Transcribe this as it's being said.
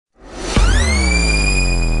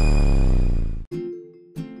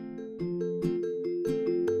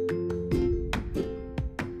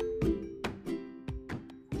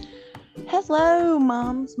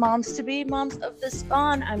moms to be, moms of the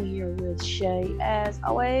spawn. I'm here with Shay as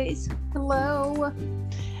always. Hello.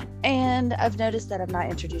 And I've noticed that I've not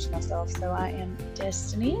introduced myself, so I am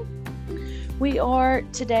Destiny. We are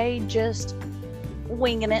today just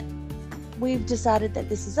winging it. We've decided that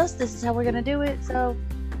this is us, this is how we're gonna do it, so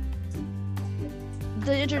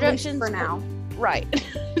the introductions for now. Right.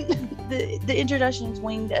 the introduction's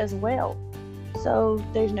winged as well. So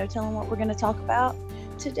there's no telling what we're gonna talk about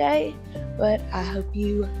today, but I hope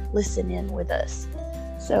you listen in with us.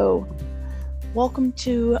 So welcome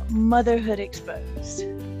to Motherhood Exposed.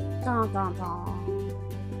 Dun, dun, dun.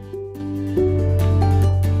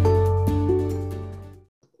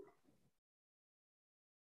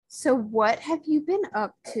 So what have you been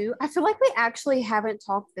up to? I feel like we actually haven't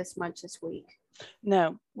talked this much this week.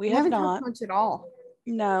 No, we haven't have not talked much at all.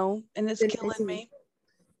 No, and it's Been killing busy. me.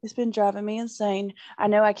 It's been driving me insane. I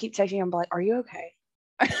know I keep texting you, I'm like, are you okay?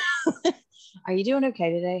 Are you doing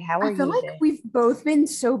okay today? How are you I feel like today? we've both been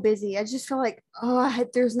so busy. I just feel like,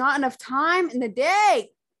 there's not enough time in the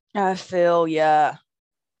day. I feel, yeah.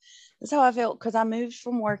 That's how I felt because I moved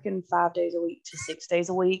from working 5 days a week to 6 days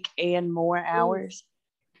a week and more hours.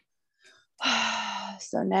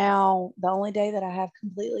 So now the only day that I have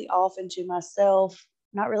completely off and to myself,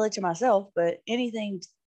 not really to myself, but anything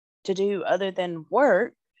to do other than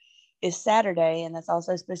work is Saturday. And that's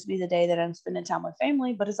also supposed to be the day that I'm spending time with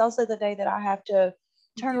family, but it's also the day that I have to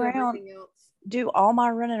turn around, do all my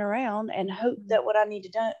running around and hope that what I need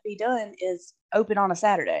to be done is open on a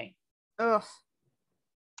Saturday. Ugh.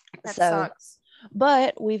 That sucks.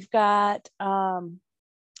 But we've got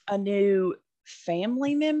a new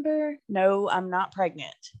family member. No, I'm not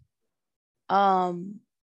pregnant.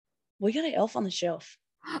 We got an elf on the shelf.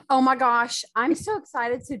 Oh my gosh, I'm so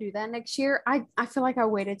excited to do that next year. I feel like I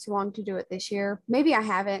waited too long to do it this year. Maybe I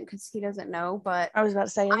haven't because he doesn't know, but I was about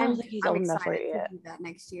to say, I don't think he's old enough for it excited yet. to do that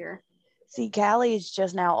next year. See, Callie is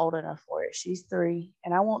just now old enough for it. She's 3,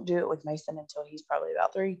 and I won't do it with Mason until he's probably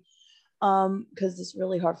about 3. Because it's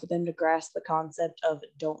really hard for them to grasp the concept of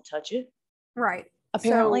don't touch it. Right.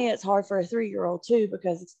 Apparently, it's hard for a 3-year-old too,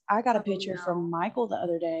 because I got a picture from Michael the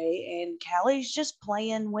other day, and Callie's just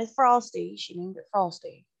playing with Frosty. She named it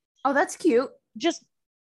Frosty. Oh, that's cute. Just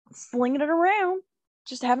slinging it around,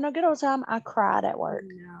 just having a good old time. I cried at work.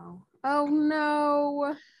 No. Oh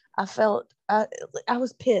no. I felt I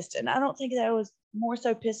was pissed, and I don't think that I was more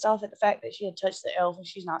so pissed off at the fact that she had touched the elf and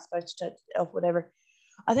she's not supposed to touch the elf, whatever.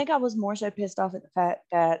 I think I was more so pissed off at the fact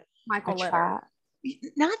that Michael let her.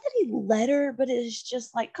 Not that he let her, but it's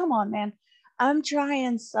just like, come on, man. I'm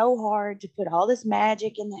trying so hard to put all this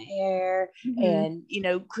magic in the air and,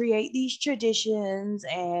 create these traditions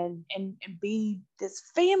and be this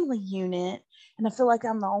family unit. And I feel like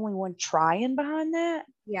I'm the only one trying behind that.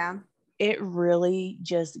 Yeah. It really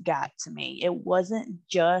just got to me. It wasn't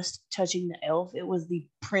just touching the elf. It was the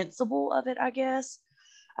principle of it, I guess.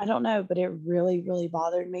 I don't know, but it really, really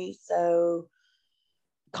bothered me. So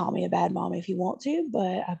call me a bad mom if you want to,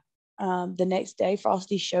 but the next day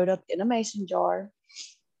Frosty showed up in a mason jar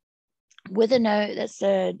with a note that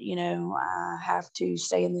said, I have to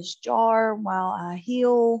stay in this jar while I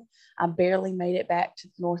heal. I barely made it back to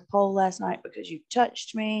the North Pole last night because you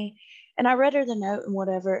touched me. And I read her the note and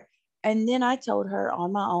whatever. And then I told her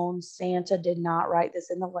on my own, Santa did not write this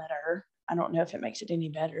in the letter. I don't know if it makes it any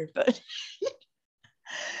better, but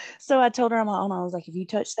so I told her on my own, I was like, if you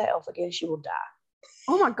touch that elf again, she will die.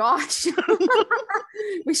 Oh my gosh.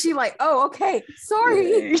 Was she like, oh, okay,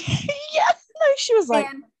 sorry? Yeah, no, she was like,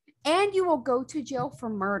 and you will go to jail for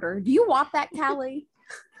murder. Do you want that, Callie?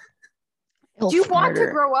 Do you want to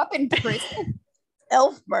grow up in prison?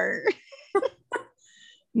 Elf murder.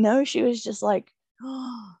 No, she was just like,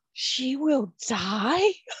 oh, she will die.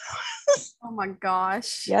 Oh my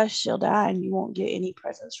gosh. Yes, she'll die, and you won't get any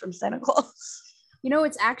presents from Santa Claus.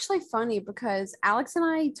 It's actually funny because Alex and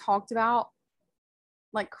I talked about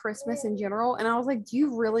like Christmas in general, and I was like, do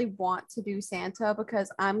you really want to do Santa?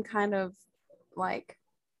 Because I'm kind of like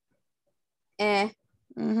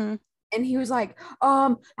Mm-hmm. And he was like,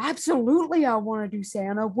 absolutely I want to do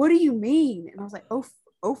Santa. What do you mean? And I was like,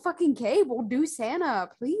 oh fucking K, we'll do Santa,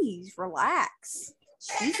 please relax.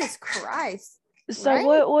 Jesus Christ. So right?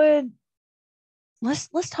 What would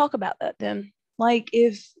let's talk about that then. Like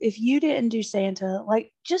if you didn't do Santa,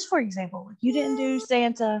 like just for example, if you didn't do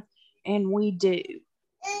Santa and we do,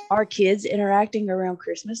 our kids interacting around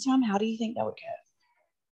Christmas time, how do you think that would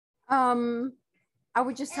go? I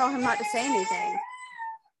would just tell him not to say anything.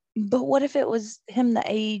 But what if it was him the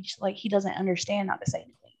age, like he doesn't understand not to say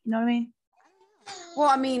anything? You know what I mean? Well,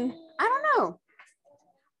 I mean, I don't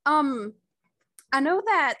know. I know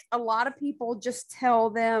that a lot of people just tell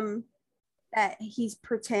them that he's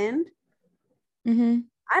pretend. Mm-hmm.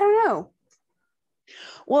 I don't know.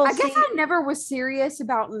 Well, I guess I never was serious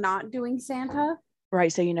about not doing Santa.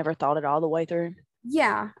 Right. So you never thought it all the way through?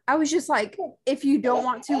 Yeah. I was just like, if you don't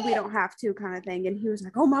want to, we don't have to kind of thing. And he was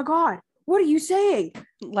like, oh my God, what are you saying?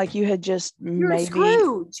 Like you had just You're maybe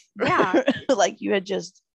Scrooge. Yeah. like you had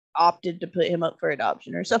just opted to put him up for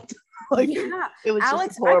adoption or something. Like yeah. it was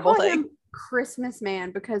Alex, just a horrible I call thing. him Christmas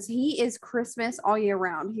man because he is Christmas all year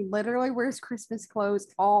round. He literally wears Christmas clothes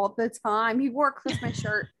all the time. He wore a Christmas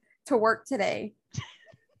shirt to work today.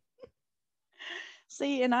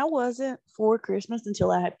 See, and I wasn't for Christmas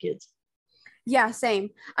until I had kids. Yeah, same.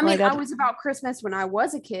 I mean, Like, I was about Christmas when I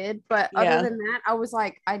was a kid, but Yeah. other than that, I was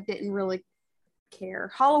like, I didn't really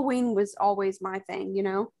care. Halloween was always my thing, you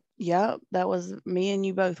know? Yeah, that was me and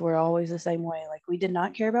you both were always the same way. Like we did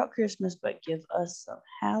not care about Christmas, but give us some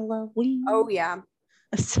Halloween. Oh, yeah.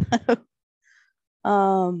 So,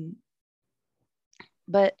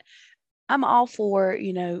 but I'm all for,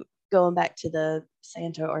 going back to the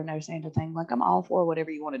Santa or no Santa thing. Like I'm all for whatever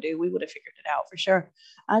you want to do. We would have figured it out for sure.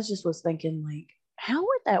 I just was thinking like, how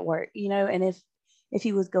would that work? And if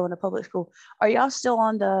he was going to public school, are y'all still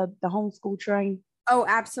on the homeschool train? Oh,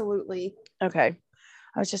 absolutely. Okay.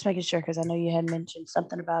 I was just making sure because I know you had mentioned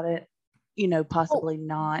something about it, possibly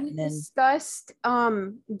not. We And then discussed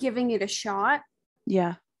giving it a shot.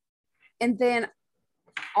 Yeah. And then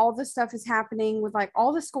all the stuff is happening with like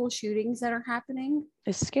all the school shootings that are happening.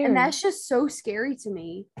 It's scary. And that's just so scary to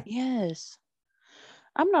me. Yes.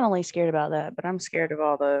 I'm not only scared about that, but I'm scared of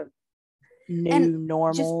all the new And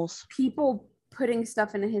normals. People putting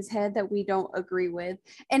stuff into his head that we don't agree with.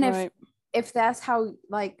 And Right. if that's how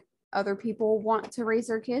like other people want to raise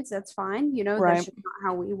their kids, that's fine. Right. That's just not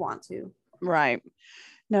how we want to. Right.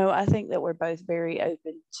 No, I think that we're both very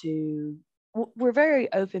we're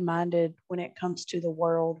very open-minded when it comes to the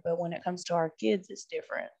world, but when it comes to our kids, it's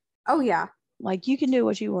different. Oh, yeah. Like you can do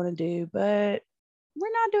what you want to do, but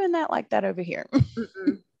we're not doing that like that over here.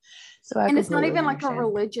 So and it's not even like a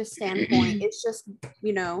religious standpoint. It's just,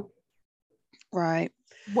 right.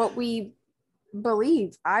 What we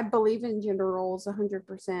believe. I believe in gender roles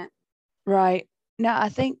 100%. Right. Now, I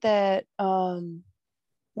think that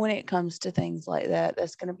when it comes to things like that,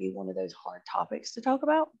 that's going to be one of those hard topics to talk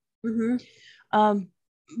about. Mm-hmm.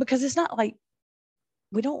 Because it's not like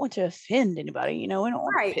we don't want to offend anybody, we don't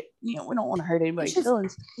want right. we don't want to hurt anybody's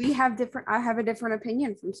feelings. I have a different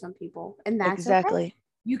opinion from some people, and that's exactly. Okay.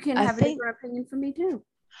 You can have a different opinion from me too.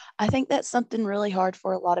 I think that's something really hard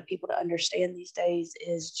for a lot of people to understand these days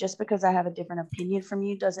is just because I have a different opinion from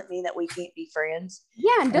you doesn't mean that we can't be friends.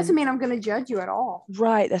 Yeah, it doesn't mean I'm going to judge you at all.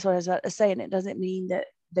 Right. That's what I was about to say. And it doesn't mean that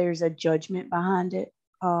there's a judgment behind it.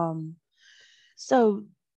 So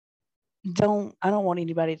I don't want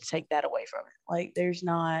anybody to take that away from it. Like there's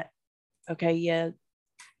not, okay, yeah,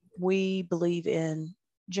 we believe in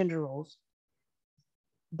gender roles,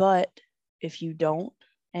 but if you don't,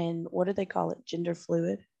 and what do they call it? Gender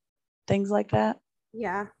fluid, things like that.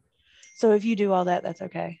 Yeah. So if you do all that, that's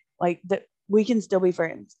okay. Like that, we can still be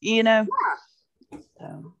friends, Yeah.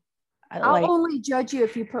 So I'll only judge you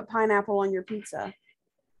if you put pineapple on your pizza.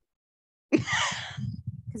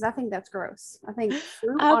 Because I think that's gross. I think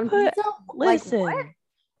fruit on pizza. Listen, like, what?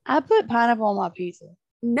 I put pineapple on my pizza.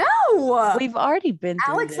 No, we've already been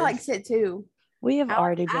through Alex this. likes it too. We have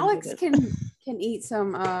already been Alex through this. can eat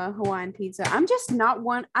some Hawaiian pizza. I'm just not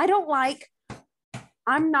one.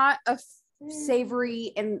 I'm not a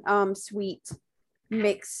savory and sweet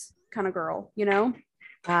mix kind of girl,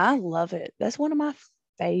 I love it. That's one of my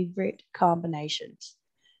favorite combinations.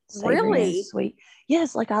 Savory really? And sweet.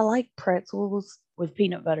 Yes, like I like pretzels with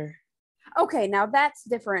peanut butter. Okay, now that's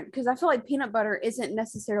different because I feel like peanut butter isn't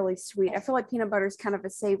necessarily sweet. I feel like peanut butter is kind of a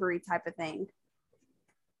savory type of thing.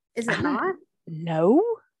 Is it not? No.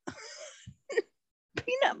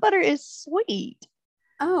 Peanut butter is sweet.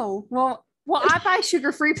 Oh, well, I buy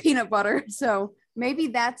sugar-free peanut butter, so maybe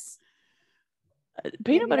that's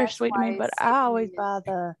peanut butter is sweet to me, but I always buy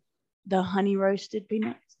the honey roasted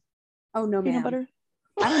peanuts. Oh no, peanut butter.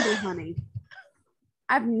 I don't do honey.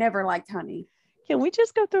 I've never liked honey. Can we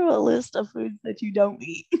just go through a list of foods that you don't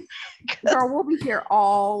eat? Girl, we'll be here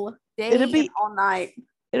all day and all night.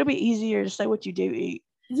 It'll be easier to say what you do eat.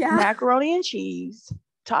 Yeah. Macaroni and cheese,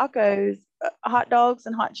 tacos, hot dogs,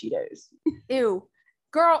 and hot Cheetos. Ew.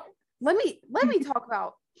 Girl, let me talk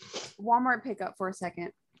about Walmart pickup for a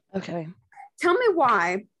second. Okay. Tell me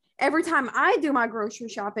why every time I do my grocery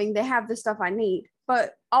shopping, they have the stuff I need.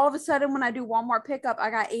 But all of a sudden, when I do Walmart pickup, I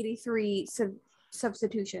got 83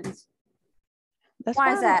 substitutions. That's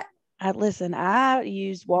why is that? I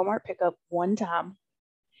used Walmart pickup one time,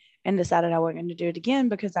 and decided I wasn't going to do it again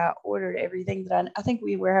because I ordered everything that I think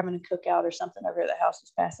we were having a cookout or something over at the house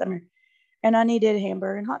this past summer, and I needed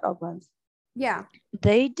hamburger and hot dog buns. Yeah.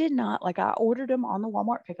 They did not, like, I ordered them on the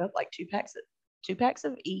Walmart pickup, like two packs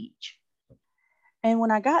of each. And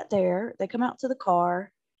when I got there, they come out to the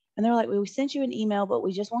car and they're like, well, we sent you an email, but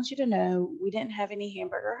we just want you to know we didn't have any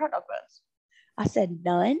hamburger or hot dog buns. I said,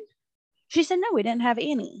 none? She said, no, we didn't have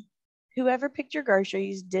any. Whoever picked your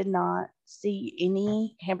groceries did not see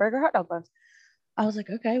any hamburger hot dog buns. I was like,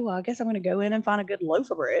 okay, well, I guess I'm going to go in and find a good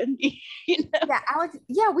loaf of bread. You know? Yeah, Alex.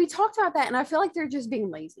 Yeah, we talked about that, and I feel like they're just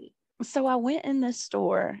being lazy. So I went in this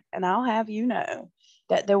store, and I'll have you know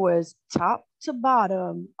that there was top to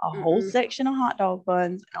bottom a whole section of hot dog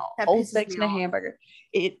buns and a whole section of hamburger.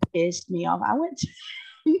 It pissed me off. I went to,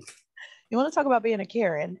 you want to talk about being a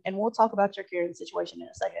Karen, and we'll talk about your Karen situation in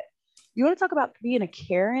a second. You want to talk about being a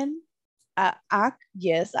Karen?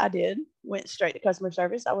 Yes, I did. Went straight to customer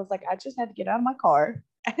service. I was like, I just had to get out of my car.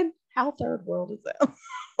 And how third world is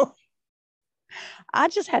that? I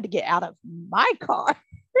just had to get out of my car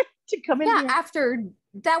to come in. Yeah, after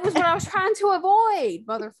that was what I was trying to avoid,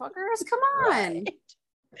 motherfuckers. Come on. Right.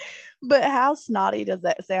 But how snotty does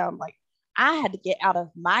that sound? Like, I had to get out of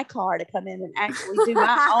my car to come in and actually do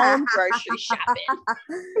my own grocery shopping.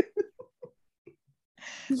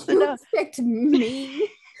 You expect me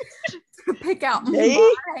to pick out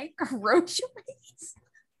my groceries?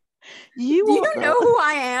 Do you know who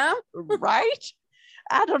I am? Right?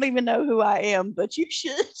 I don't even know who I am, but you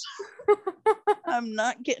should. I'm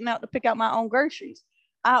not getting out to pick out my own groceries.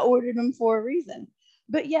 I ordered them for a reason.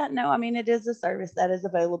 But yeah, no, I mean, it is a service that is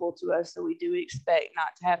available to us. So we do expect not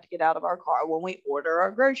to have to get out of our car when we order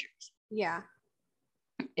our groceries. Yeah.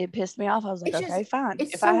 It pissed me off. I was like, okay, fine.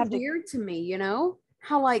 It's so weird to me, you know?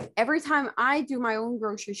 How like every time I do my own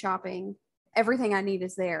grocery shopping, everything I need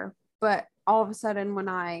is there. But all of a sudden when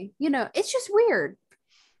it's just weird.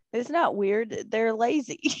 It's not weird. They're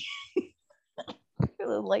lazy.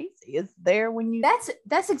 They're lazy. It's there when you.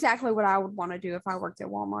 That's exactly what I would want to do if I worked at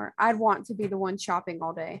Walmart. I'd want to be the one shopping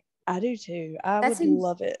all day. I do too. I would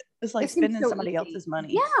love it. It's like spending somebody else's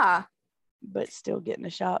money. Yeah. But still getting to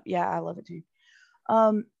shop. Yeah, I love it too.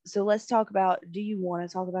 So let's talk about, do you want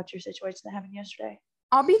to talk about your situation that happened yesterday?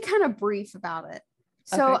 I'll be kind of brief about it.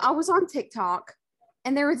 So I was on TikTok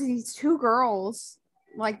and there were these two girls,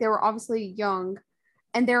 like they were obviously young,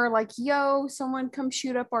 and they were like, yo, someone come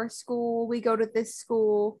shoot up our school. We go to this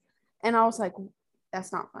school. And I was like,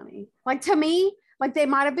 that's not funny. Like to me, like they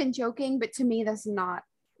might have been joking, but to me, that's not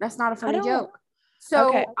a funny joke.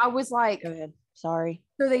 So I was like, go ahead. Sorry.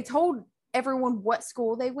 So they told everyone what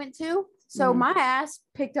school they went to. So my ass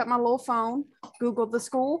picked up my little phone, Googled the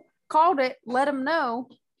school, called it, let them know.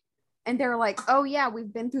 And they're like, oh yeah,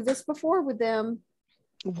 we've been through this before with them.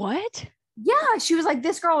 What? Yeah. She was like,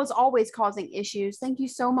 this girl is always causing issues. Thank you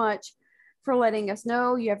so much for letting us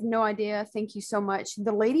know. You have no idea. Thank you so much.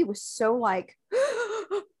 The lady was so like,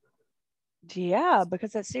 yeah,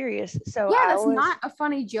 because that's serious. So yeah, that's not a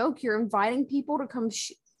funny joke. You're inviting people to come.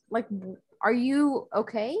 Like, are you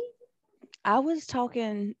okay? I was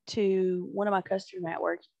talking to one of my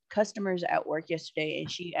customers at work yesterday, and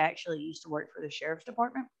she actually used to work for the sheriff's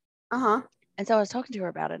department. And so I was talking to her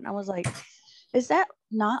about it, and I was like, is that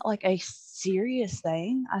not like a serious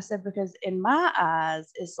thing? I said, because in my eyes,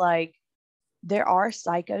 it's like there are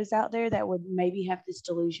psychos out there that would maybe have this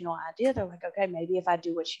delusional idea. They're like, okay, maybe if I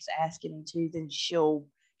do what she's asking me to, then she'll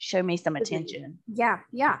show me some attention. Yeah.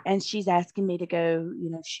 And she's asking me to go,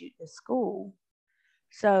 shoot the school.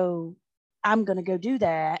 So I'm going to go do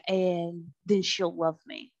that, and then she'll love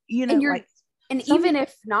me. And even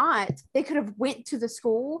if not, they could have went to the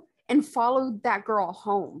school and followed that girl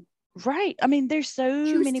home. Right. I mean, there's so many.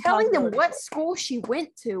 She was telling them what school she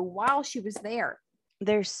went to while she was there.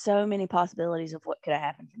 There's so many possibilities of what could have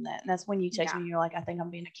happened from that. And that's when you text me, you're like, I think I'm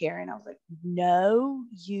being a Karen. I was like, no,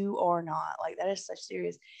 you are not. Like, that is such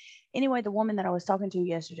serious. Anyway, the woman that I was talking to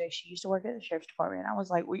yesterday, she used to work at the sheriff's department. And I was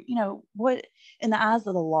like, well, what in the eyes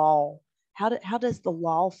of the law, how does the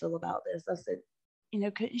law feel about this? I said,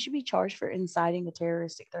 couldn't she be charged for inciting a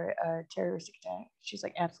terroristic attack? She's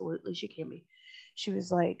like, absolutely, she can be. She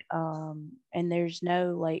was like, and there's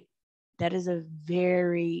no, like, that is a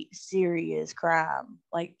very serious crime.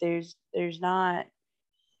 Like, there's not,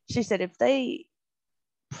 she said, if they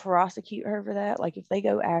prosecute her for that, like if they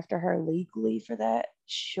go after her legally for that,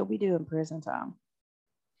 she'll be doing prison time.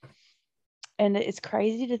 And it's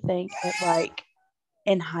crazy to think that, like,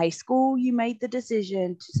 in high school, you made the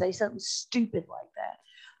decision to say something stupid like that.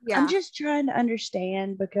 Yeah. I'm just trying to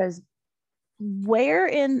understand, because where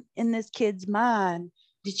in this kid's mind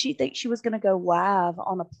did she think she was going to go live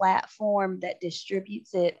on a platform that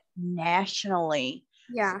distributes it nationally?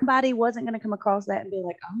 Yeah. Somebody wasn't going to come across that and be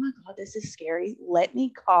like, oh my God, this is scary. Let me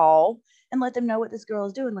call and let them know what this girl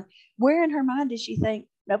is doing. Like, where in her mind did she think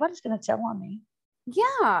nobody's going to tell on me?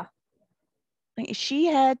 Yeah. Like, she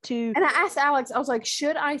had to. And I asked Alex, I was like,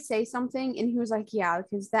 should I say something? And he was like, yeah,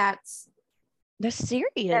 because that's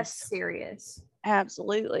serious. That's serious.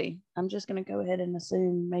 Absolutely. I'm just going to go ahead and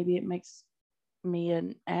assume maybe it makes me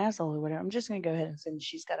an asshole or whatever. I'm just going to go ahead and assume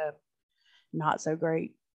she's got a not so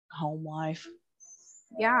great home life.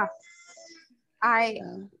 Yeah. I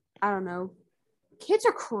don't know. Kids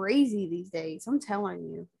are crazy these days. I'm telling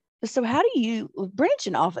you. So how do you,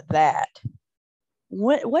 branching off of that,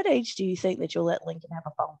 what age do you think that you'll let Lincoln have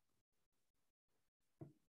a phone?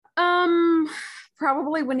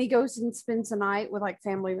 Probably when he goes and spends the night with like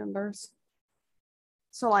family members.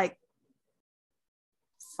 So like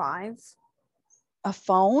 5. A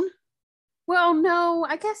phone? Well, no,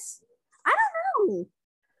 I guess I don't know.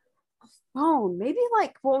 A phone, maybe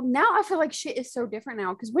like. Well, now I feel like shit is so different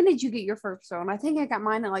now. Because when did you get your first phone? I think I got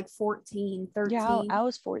mine at like 14, 13. Yeah, I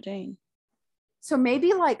was 14. So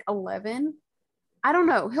maybe like 11. I don't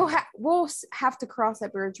know. We'll have to cross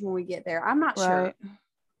that bridge when we get there. I'm not sure.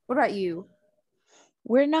 What about you?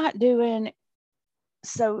 We're not doing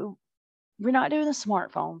the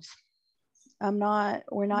smartphones. We're not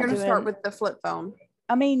You're gonna start with the flip phone.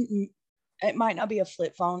 I mean, it might not be a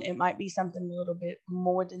flip phone. It might be something a little bit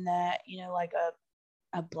more than that, like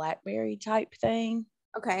a BlackBerry type thing.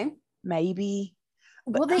 Okay. Maybe.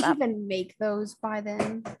 Will they even make those by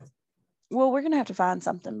then? Well, we're going to have to find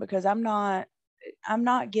something because I'm not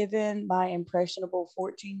giving my impressionable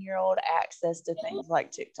 14-year-old access to things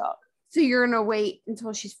like TikTok. So you're going to wait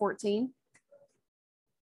until she's 14?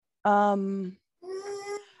 I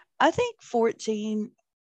think 14.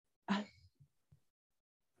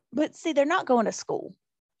 But see, they're not going to school.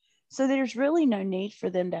 So there's really no need for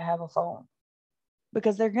them to have a phone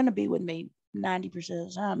because they're going to be with me 90% of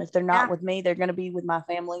the time. If they're not with me, they're going to be with my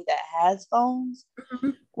family that has phones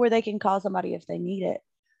where they can call somebody if they need it.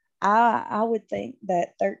 I would think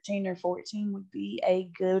that 13 or 14 would be a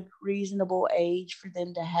good, reasonable age for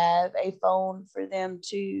them to have a phone for them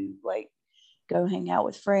to like go hang out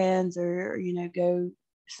with friends or, go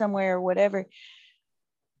somewhere or whatever.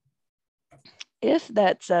 If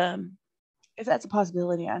that's a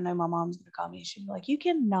possibility, I know my mom's going to call me and she'll be like, you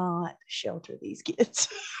cannot shelter these kids.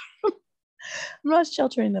 I'm not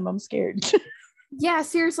sheltering them. I'm scared. Yeah,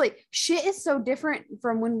 seriously. Shit is so different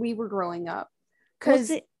from when we were growing up.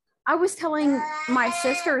 Because I was telling my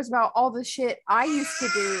sisters about all the shit I used to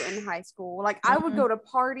do in high school. Like I would go to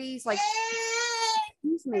parties, like,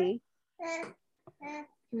 excuse me.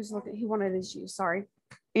 He wanted his juice. Sorry.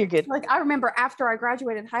 You're good. Like I remember after I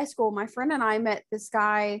graduated high school, my friend and I met this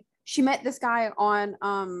guy. She met this guy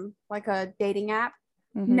on like a dating app.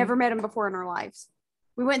 Mm-hmm. Never met him before in our lives.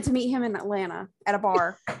 We went to meet him in Atlanta at a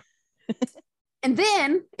bar. And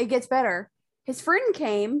then it gets better. His friend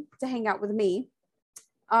came to hang out with me.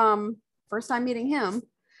 First time meeting him.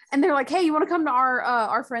 And they're like, hey, you want to come to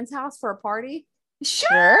our friend's house for a party?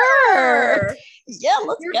 Sure. Yeah,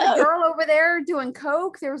 let's go. There's a girl over there doing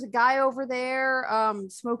coke. There was a guy over there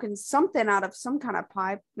smoking something out of some kind of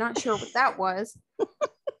pipe. Not sure what that was.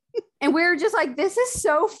 And we were just like, this is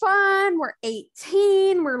so fun. We're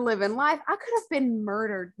 18. We're living life. I could have been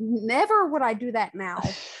murdered. Never would I do that now.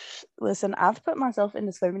 Listen, I've put myself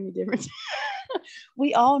into so many different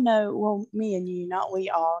we all know, well, me and you, not we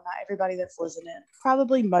all, not everybody that's listening,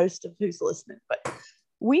 probably most of who's listening, but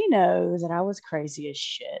we know that I was crazy as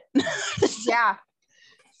shit. Yeah.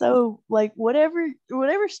 So like whatever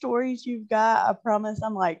stories you've got, I promise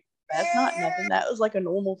I'm like, that's not nothing. That was like a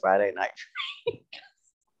normal Friday night for me.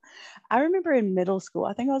 I remember in middle school,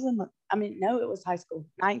 I think I was it was high school,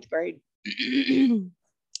 9th grade.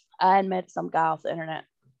 I had met some guy off the internet.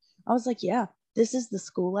 I was like, yeah, this is the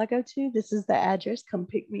school I go to. This is the address. Come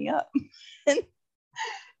pick me up.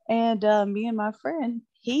 And me and my friend,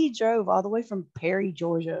 he drove all the way from Perry,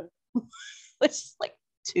 Georgia, which is like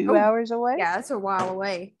 2 hours away. Yeah, that's a while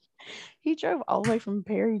away. He drove all the way from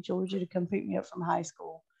Perry, Georgia to come pick me up from high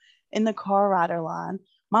school in the car rider line.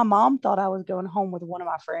 My mom thought I was going home with one of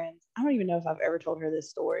my friends. I don't even know if I've ever told her this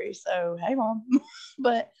story. So, hey, Mom.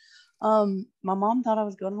 But my mom thought I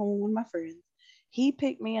was going home with one of my friends. He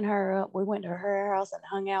picked me and her up. We went to her house and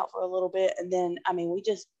hung out for a little bit. And then, we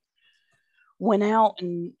just went out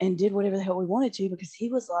and did whatever the hell we wanted to because he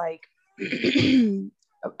was like,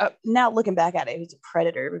 now looking back at it, he was a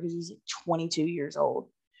predator because he was 22 years old.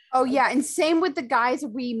 Oh, yeah. And same with the guys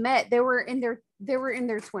we met. They were in their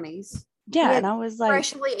 20s. Yeah. And I was like,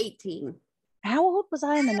 freshly 18. how old was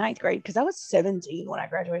I in the ninth grade? Because I was 17 when I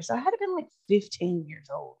graduated. So I had to been like 15 years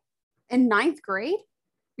old. In ninth grade?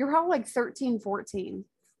 You're probably like 13, 14.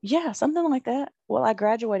 Yeah, something like that. Well, I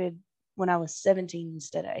graduated when I was 17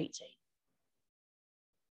 instead of 18.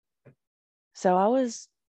 So I was,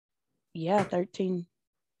 yeah, 13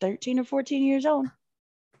 or 14 years old.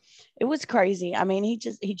 It was crazy. I mean,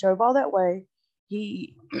 he drove all that way.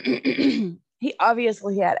 He he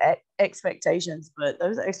obviously had expectations, but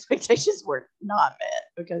those expectations were not met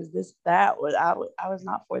because I was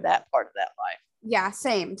not for that part of that life. Yeah,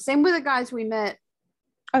 same with the guys we met.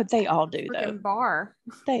 Oh, they all do though. Bar.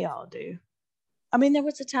 They all do. I mean, there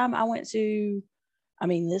was a time I went to. I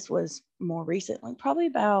mean, this was more recently, it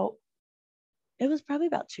was probably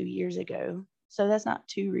about 2 years ago. So that's not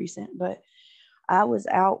too recent, but I was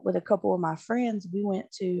out with a couple of my friends. We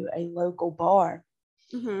went to a local bar.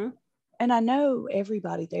 Mm-hmm. And I know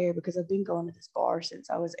everybody there because I've been going to this bar since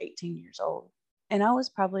I was 18 years old. And I was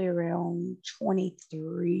probably around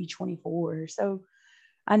 23, 24. So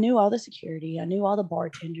I knew all the security. I knew all the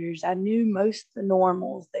bartenders. I knew most of the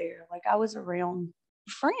normals there. Like I was around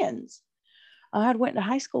friends. I had went to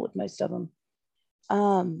high school with most of them.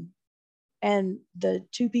 And the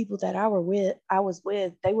two people that I was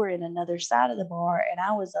with, they were in another side of the bar, and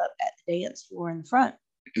I was up at the dance floor in the front.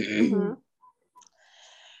 Mm-hmm.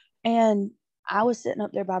 And I was sitting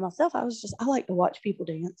up there by myself. I like to watch people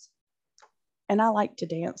dance, and I like to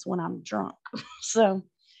dance when I'm drunk. So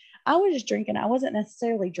I was just drinking. I wasn't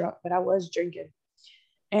necessarily drunk, but I was drinking.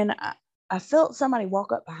 And I felt somebody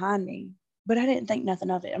walk up behind me, but I didn't think nothing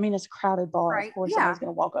of it. I mean, it's a crowded bar. Right. Of course, somebody's going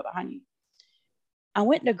to walk up behind you. I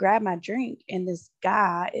went to grab my drink, and this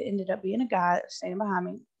guy, it ended up being a guy that was standing behind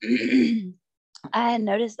me. I had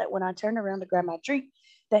noticed that when I turned around to grab my drink,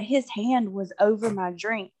 that his hand was over my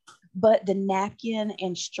drink, but the napkin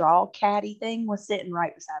and straw caddy thing was sitting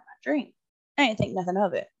right beside my drink. I didn't think nothing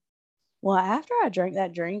of it. Well, after I drank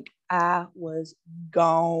that drink, I was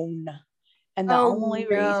gone. And the only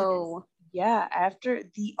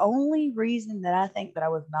reason that I think that I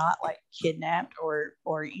was not like kidnapped or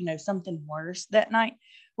something worse that night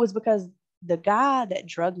was because the guy that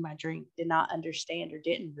drugged my drink did not understand or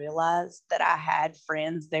didn't realize that I had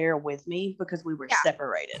friends there with me because we were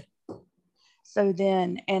separated. So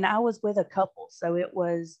then, and I was with a couple, so it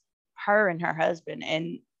was her and her husband,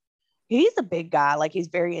 and he's a big guy, like he's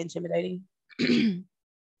very intimidating,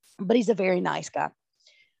 but he's a very nice guy.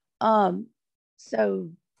 So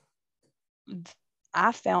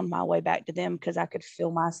I found my way back to them because I could feel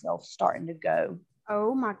myself starting to go.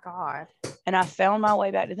 Oh my God. And I found my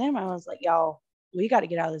way back to them. I was like, y'all, we got to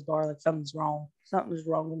get out of this bar. Like something's wrong. Something's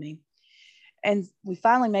wrong with me. And we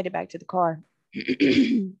finally made it back to the car.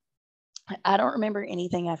 I don't remember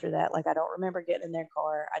anything after that. Like I don't remember getting in their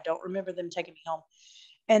car. I don't remember them taking me home.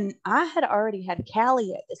 And I had already had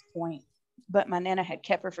Callie at this point, but my Nana had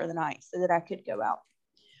kept her for the night so that I could go out.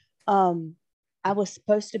 I was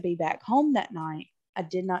supposed to be back home that night. I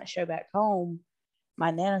did not show back home. My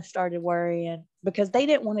Nana started worrying because they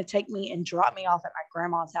didn't want to take me and drop me off at my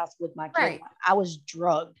grandma's house with my kid. Right. I was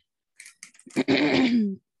drugged.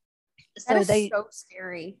 That is so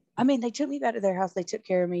scary. I mean, they took me back to their house. They took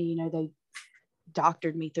care of me. They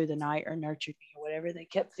doctored me through the night or nurtured me or whatever. They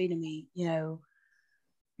kept feeding me,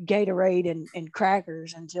 Gatorade and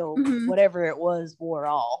crackers until whatever it was wore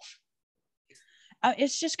off.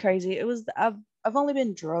 It's just crazy. I've only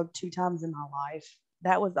been drugged 2 times in my life.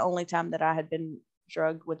 That was the only time that I had been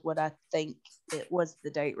drugged with what I think it was the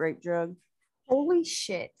date rape drug. Holy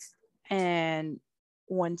shit. And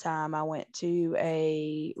one time I went to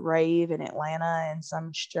a rave in Atlanta and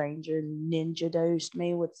some stranger ninja dosed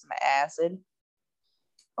me with some acid.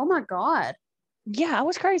 Oh my God. Yeah, I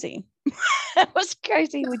was crazy. It was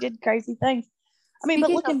crazy. We did crazy things. I mean, but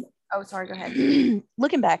looking... Oh, sorry, go ahead.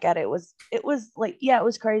 Looking back at it, it was like, yeah, it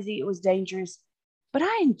was crazy. It was dangerous. But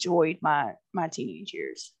I enjoyed my teenage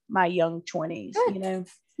years, my young 20s,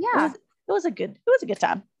 Yeah. It was a good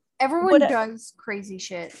time. Everyone does crazy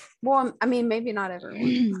shit. Well, I mean, maybe not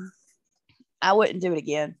everyone. I wouldn't do it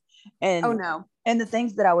again. And oh no. And the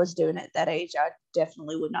things that I was doing at that age, I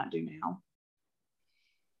definitely would not do now.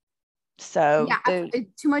 So yeah,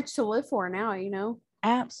 it's too much to live for now,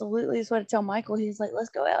 Absolutely. That's what I tell Michael. He's like, let's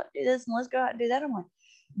go out and do this and let's go out and do that. I'm like,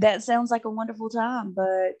 that sounds like a wonderful time,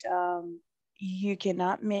 but you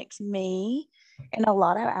cannot mix me and a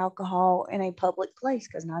lot of alcohol in a public place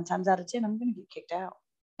because 9 times out of 10, I'm going to get kicked out.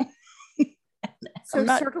 So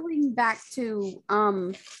circling back to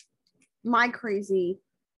my crazy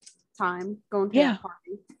time going to that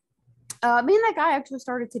party. Me and that guy actually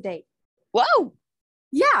started to date. Whoa.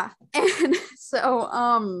 Yeah. And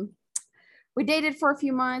so We dated for a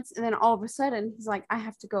few months, and then all of a sudden he's like, I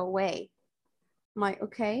have to go away. I'm like,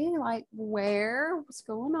 okay, like where? What's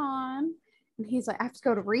going on? And he's like, I have to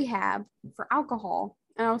go to rehab for alcohol.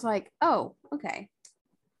 And I was like, oh, okay.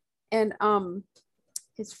 And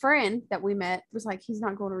his friend that we met was like, he's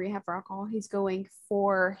not going to rehab for alcohol. He's going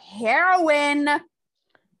for heroin.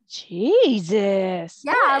 Jesus.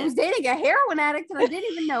 Yeah, I was dating a heroin addict and I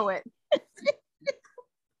didn't even know it.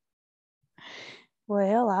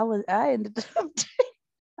 Well, I ended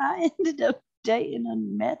up dating a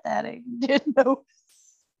meth addict. Didn't know.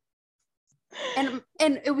 And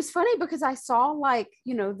it was funny because I saw like,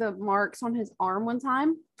 you know, the marks on his arm one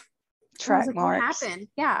time. Track like, marks. What happened?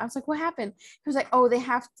 Yeah, I was like, what happened? He was like, oh, they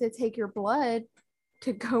have to take your blood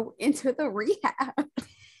to go into the rehab.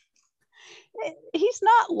 He's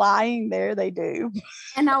not lying there. They do.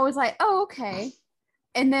 And I was like, oh, okay.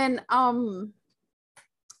 And then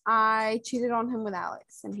I cheated on him with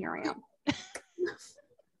Alex, and here I am.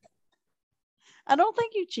 I don't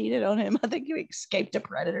think you cheated on him. I think you escaped a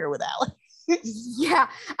predator with Alex. Yeah,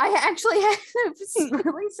 I actually had, it was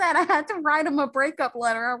really sad. I had to write him a breakup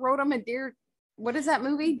letter. I wrote him a what is that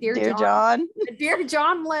movie? Dear John. A Dear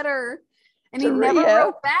John letter. And he never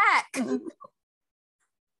wrote back.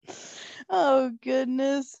 Oh,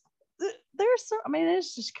 goodness.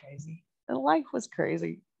 It's just crazy. Life was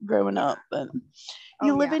crazy growing up, but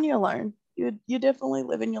you live and you learn. You definitely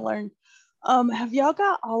live and you learn. Have y'all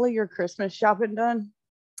got all of your Christmas shopping done?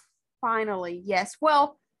 Finally, yes.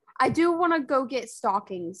 Well, I do want to go get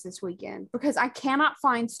stockings this weekend because I cannot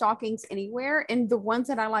find stockings anywhere. And the ones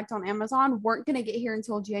that I liked on Amazon weren't going to get here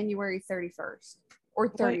until January 31st or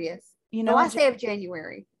 30th. The last day of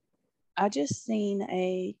January. I just seen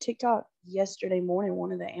a TikTok yesterday morning.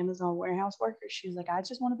 One of the Amazon warehouse workers, she was like, I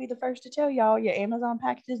just want to be the first to tell y'all your Amazon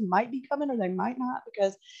packages might be coming or they might not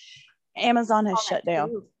because Amazon has shut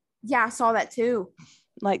down. Yeah, I saw that too.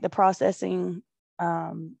 Like the processing,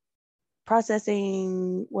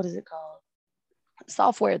 what is it called?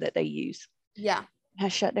 Software that they use. Yeah.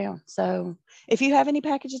 Has shut down. So if you have any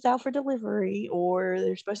packages out for delivery or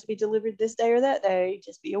they're supposed to be delivered this day or that day,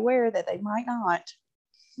 just be aware that they might not.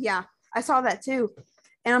 Yeah, I saw that too.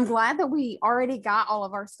 And I'm glad that we already got all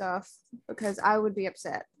of our stuff because I would be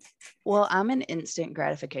upset. Well, I'm an instant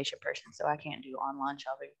gratification person, so I can't do online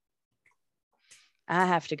shopping. I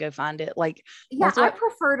have to go find it. Like, yeah, I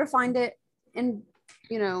prefer to find it in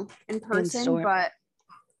person, but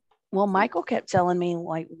well, Michael kept telling me,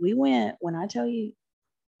 like, we went, when I tell you,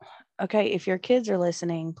 okay, if your kids are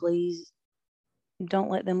listening, please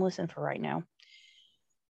don't let them listen for right now.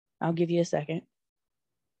 I'll give you a second.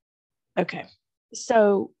 Okay.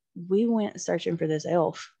 So we went searching for this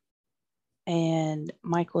elf and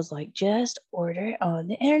Mike was like, just order it on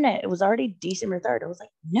the internet. It was already December 3rd. I was like,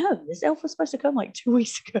 no, this elf was supposed to come like 2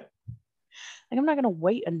 weeks ago. Like, I'm not going to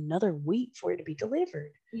wait another week for it to be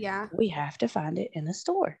delivered. Yeah. We have to find it in the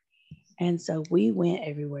store. And so we went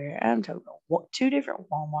everywhere. I'm talking about 2 different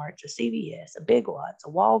Walmarts, a CVS, a Big Lots, a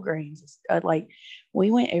Walgreens. Like,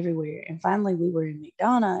 we went everywhere. And finally, we were in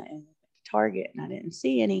McDonough and Target, and I didn't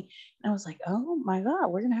see any. And I was like, oh my God,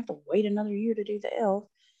 we're going to have to wait another year to do the elf.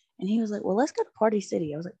 And he was like, well, let's go to Party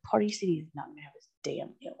City. I was like, Party City is not going to have this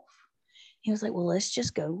damn elf. He was like, well, let's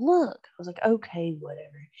just go look. I was like, okay,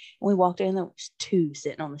 whatever. And we walked in, there was 2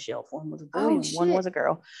 sitting on the shelf. One was a boy and one was a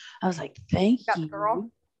girl. I was like, thank you. The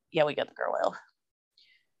girl? Yeah, we got the girl elf.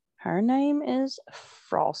 Her name is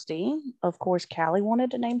Frosty. Of course, Callie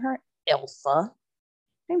wanted to name her Elsa.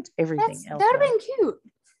 Names everything Elsa. That would have been cute.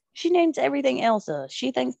 She names everything Elsa.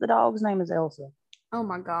 She thinks the dog's name is Elsa. Oh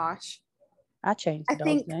my gosh. I changed the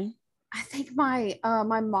dog's name. I think my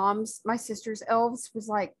sister's elves was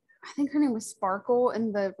like, I think her name was Sparkle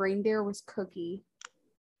and the reindeer was Cookie.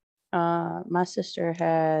 My sister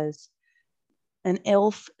has an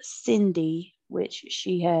elf, Cindy, which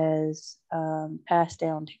she has passed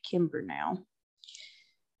down to Kimber now.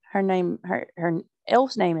 Her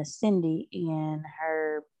elf's name is Cindy, and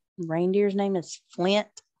her reindeer's name is Flint,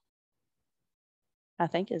 I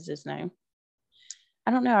think is his name.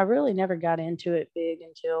 I don't know. I really never got into it big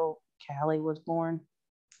until Callie was born.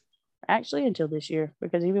 Actually, until this year,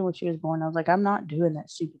 because even when she was born, I was like, I'm not doing that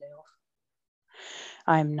stupid elf.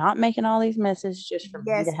 I'm not making all these messes just for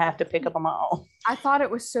me to have to pick up on my own. I thought it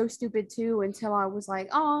was so stupid too until I was like,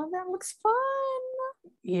 oh, that looks fun.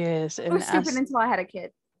 Yes. It was stupid until I had a kid.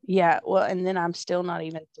 Yeah. Well, and then I'm still not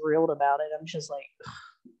even thrilled about it. I'm just like,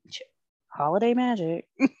 holiday magic.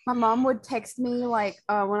 My mom would text me like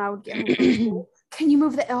when I would get home from school, can you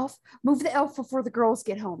move the elf? Move the elf before the girls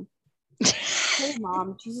get home. Hey,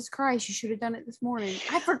 Mom, Jesus Christ, you should have done it this morning.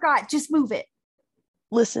 I forgot. Just move it.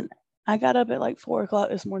 Listen, I got up at like 4 o'clock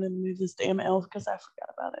this morning to move this damn elf because I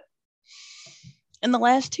forgot about it. In the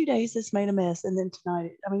last 2 days, it's made a mess. And then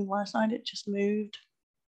last night it just moved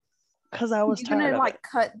because I was tired gonna of like it.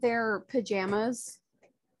 cut their pajamas?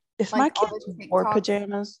 If my Like kids wore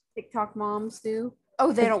pajamas, TikTok moms do.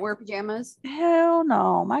 Oh, they don't wear pajamas? hell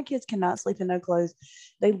no. My kids cannot sleep in no clothes.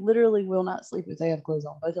 They literally will not sleep if they have clothes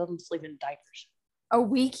on. Both of them sleep in diapers. Oh,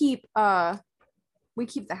 we keep the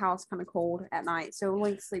house kind of cold at night, so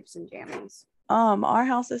Link sleeps in jammies. Our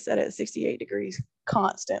house is set at 68 degrees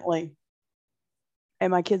constantly,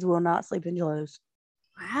 and my kids will not sleep in clothes.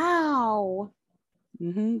 Wow.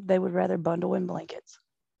 They would rather bundle in blankets.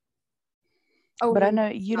 Oh, but I know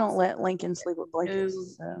you don't let Lincoln sleep with blankets.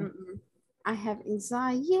 No. So. I have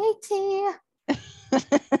anxiety.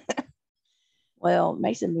 Well,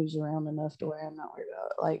 Mason moves around enough to where I'm not worried about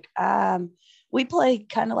it. Like, we play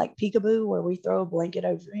kind of like peekaboo, where we throw a blanket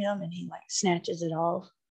over him and he like snatches it off.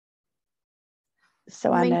 So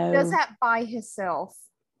Link I know. does that by himself.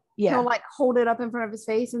 Yeah. He'll like hold it up in front of his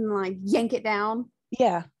face and like yank it down.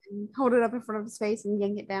 Yeah. Hold it up in front of his face and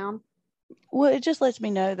yank it down. Well, it just lets me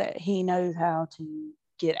know that he knows how to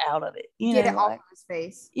get out of it. Get it off of his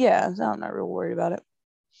face. Yeah, so I'm not real worried about it.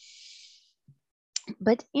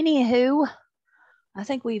 But anywho, I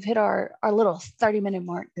think we've hit our little 30-minute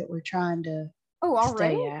mark that we're trying to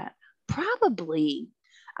stay at. Probably.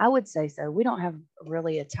 I would say so. We don't have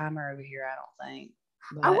really a timer over here, I don't think.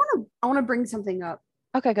 But I want to bring something up.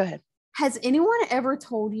 Okay, go ahead. Has anyone ever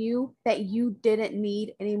told you that you didn't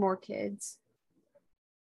need any more kids?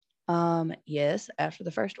 Yes, after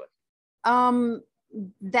the first one.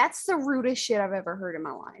 That's the rudest shit I've ever heard in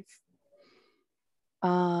my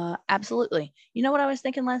life. Absolutely. You know what I was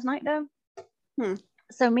thinking last night though?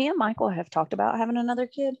 So me and Michael have talked about having another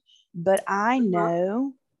kid, but I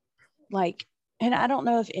know, like, and I don't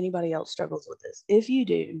know if anybody else struggles with this. If you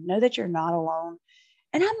do, know that you're not alone.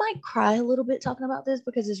 And I might cry a little bit talking about this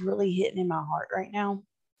because it's really hitting in my heart right now.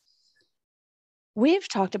 We've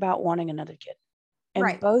talked about wanting another kid.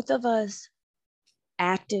 And both of us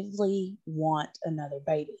actively want another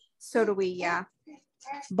baby. So do we, yeah.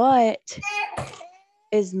 But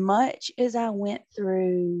as much as I went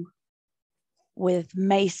through with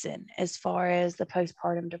Mason, as far as the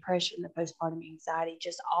postpartum depression, the postpartum anxiety,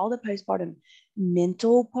 just all the postpartum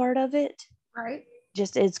mental part of it, right?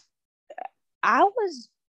 Just I was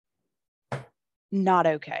not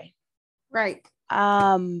okay. Right.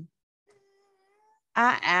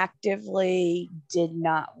 I actively did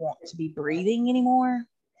not want to be breathing anymore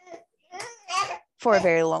for a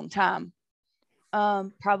very long time.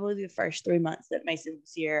 Probably the first 3 months that Mason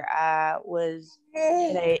was here, I was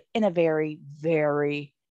in a very,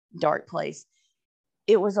 very dark place.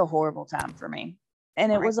 It was a horrible time for me.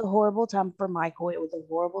 And it was a horrible time for Michael. It was a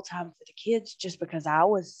horrible time for the kids just because I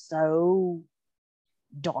was so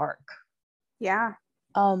dark. Yeah.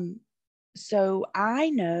 So I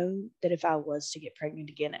know that if I was to get pregnant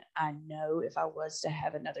again, I know if I was to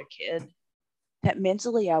have another kid, that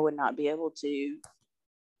mentally I would not be able to,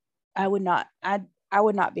 I would not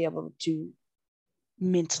be able to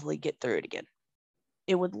mentally get through it again.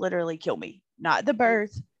 It would literally kill me. Not the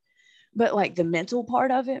birth, but like the mental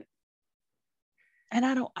part of it. And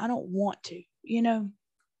I don't want to, you know?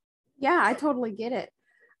 Yeah, I totally get it.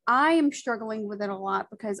 I am struggling with it a lot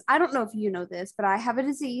because I don't know if you know this, but I have a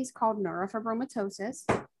disease called neurofibromatosis.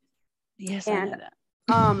 Yes, I know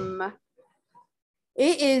that.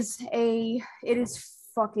 It is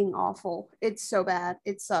fucking awful. It's so bad.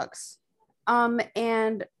 It sucks.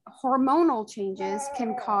 And hormonal changes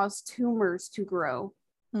can cause tumors to grow.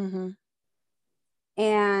 Mm-hmm.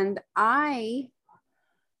 And I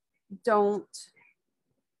don't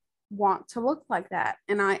want to look like that.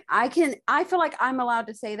 And I feel like I'm allowed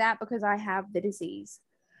to say that because I have the disease.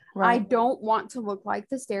 Right. I don't want to look like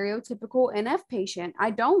the stereotypical NF patient.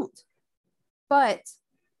 I don't. But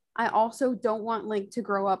I also don't want Link to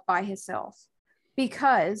grow up by himself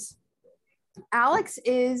because Alex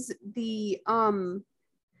is the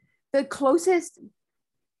closest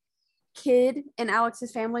kid in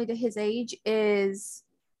Alex's family to his age is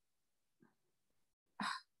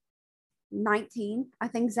 19. I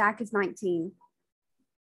think Zach is 19.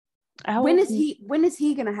 When is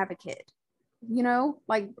he gonna have a kid? You know,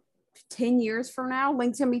 like 10 years from now,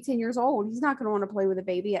 Link's gonna be 10 years old. He's not gonna want to play with a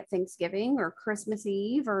baby at Thanksgiving or Christmas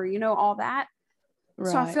Eve or, you know, all that.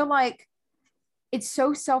 Right. So I feel like it's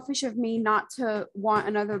so selfish of me not to want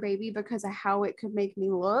another baby because of how it could make me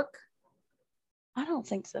look. I don't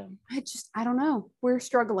think so. I don't know. We're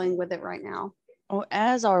struggling with it right now. Well,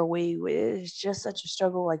 as are we. It's just such a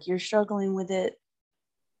struggle. Like you're struggling with it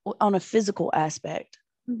on a physical aspect,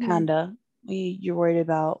 kind of. You're worried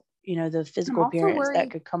about the I'm physical also appearance that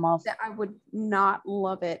worried could come off. that I would not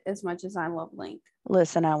love it as much as I love Link.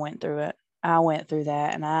 Listen, I went through it. I went through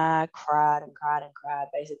that, and I cried and cried and cried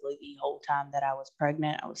basically the whole time that I was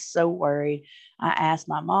pregnant. I was so worried. I asked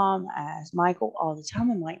my mom, I asked Michael all the time.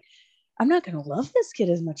 I'm like, I'm not going to love this kid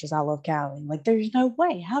as much as I love Callie. Like, there's no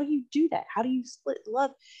way. How do you do that? How do you split the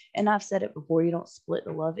love? And I've said it before, you don't split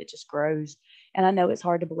the love, it just grows. And I know it's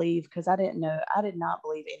hard to believe because I did not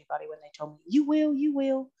believe anybody when they told me, you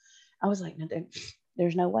will. I was like, no,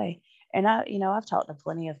 there's no way. And I've talked to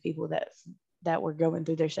plenty of people that were going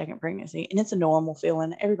through their second pregnancy, and it's a normal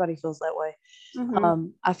feeling. Everybody feels that way.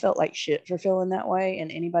 I felt like shit for feeling that way.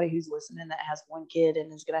 And anybody who's listening that has one kid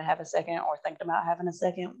and is going to have a second or thinking about having a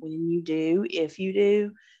second, if you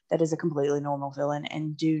do, that is a completely normal feeling.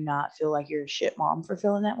 And do not feel like you're a shit mom for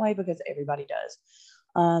feeling that way, because everybody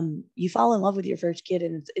does. You fall in love with your first kid,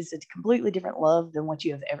 and it's a completely different love than what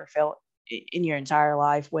you have ever felt in your entire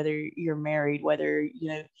life, whether you're married, whether,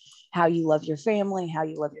 how you love your family, how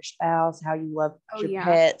you love your spouse, how you love your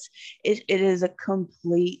pets. It is a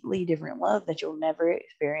completely different love that you'll never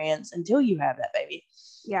experience until you have that baby.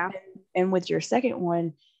 Yeah. And with your second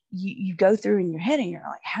one, you go through in your head and you're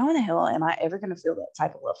like, how in the hell am I ever going to feel that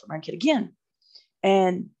type of love for my kid again?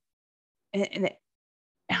 And I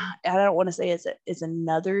don't want to say it's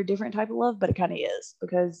another different type of love, but it kind of is,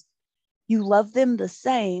 because you love them the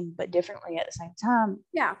same, but differently at the same time.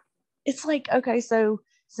 Yeah. It's like, okay, so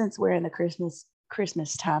since we're in the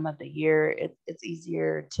Christmas time of the year, it's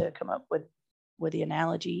easier to come up with the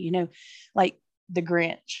analogy, like the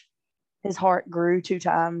Grinch, his heart grew 2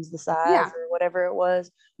 times the size or whatever it was.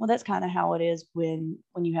 Well, that's kind of how it is when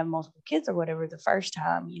you have multiple kids or whatever. The first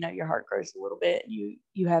time, your heart grows a little bit.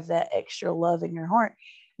 You have that extra love in your heart.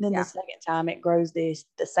 And then the second time it grows the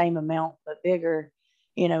same amount, but bigger.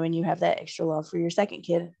 And you have that extra love for your second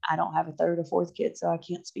kid. I don't have a third or fourth kid, so I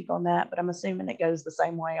can't speak on that, but I'm assuming it goes the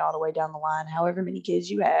same way all the way down the line. However many kids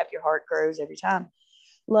you have, your heart grows every time.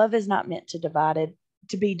 Love is not meant to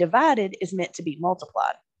be divided, is meant to be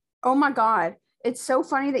multiplied. Oh my God. It's so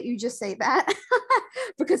funny that you just say that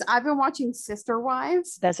because I've been watching Sister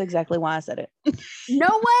Wives. That's exactly why I said it. No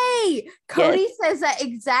way. Cody says that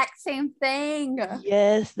exact same thing.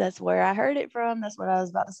 Yes, that's where I heard it from. That's what I was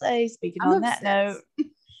about to say. Speaking on that note.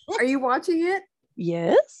 Are you watching it?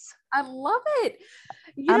 Yes. I love it.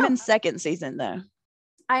 I'm in second season though.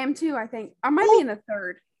 I am too, I think. I might be in the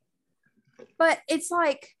third. But it's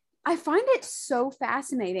like, I find it so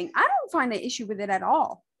fascinating. I don't find an issue with it at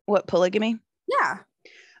all. What, polygamy? Yeah.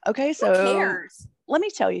 Okay, so who cares? Let me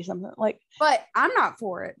tell you something. But I'm not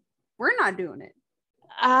for it. We're not doing it.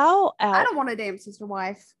 I don't want a damn sister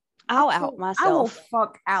wife. I'll out myself. I will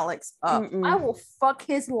fuck Alex up. I will fuck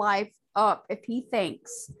his life up if he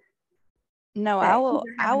thinks. No, I will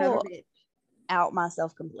out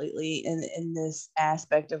myself completely in this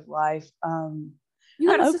aspect of life. You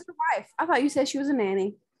got a sister wife. I thought you said she was a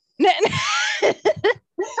nanny.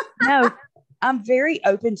 No, I'm very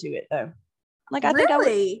open to it though. I think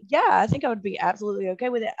I think I would be absolutely okay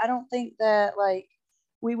with it. I don't think that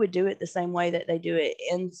we would do it the same way that they do it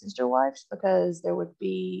in Sister Wives, because there would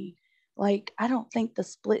be I don't think the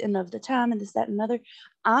splitting of the time and this, that, and another.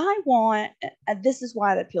 This is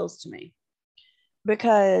why it appeals to me,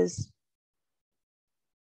 because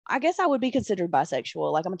I guess I would be considered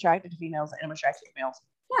bisexual. I'm attracted to females and I'm attracted to males.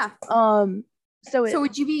 Yeah. So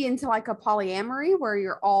would you be into a polyamory where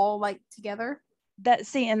you're all together?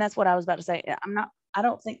 And that's what I was about to say. I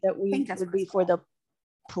don't think that we would be for the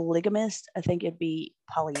polygamist. I think it'd be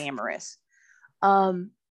polyamorous.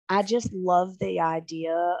 I just love the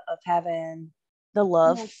idea of having the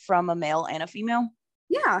love from a male and a female.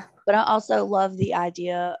 Yeah. But I also love the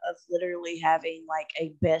idea of literally having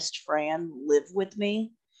a best friend live with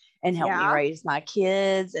me and help me raise my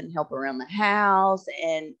kids and help around the house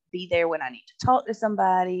and be there when I need to talk to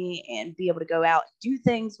somebody and be able to go out and do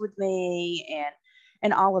things with me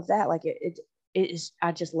and all of that. It is,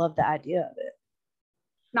 I just love the idea of it.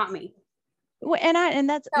 Not me. Well, and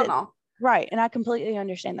that's right. And I completely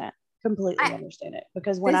understand that. Understand it,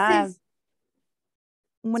 because when I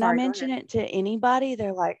mention it to anybody,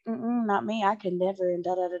 they're like, not me. I could never, and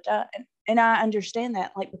da da da da. And I understand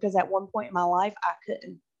that, because at one point in my life I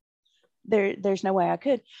couldn't. There's no way I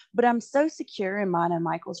could. But I'm so secure in mine and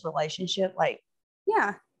Michael's relationship.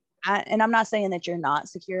 And I'm not saying that you're not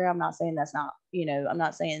secure. I'm not saying that's not, I'm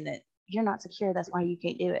not saying that you're not secure. That's why you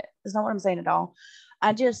can't do it. That's not what I'm saying at all.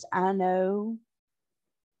 I know.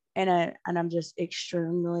 And I'm just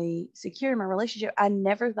extremely secure in my relationship. I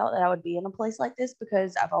never thought that I would be in a place like this,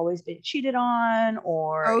 because I've always been cheated on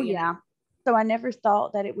so I never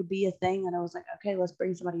thought that it would be a thing. And I was like, okay, let's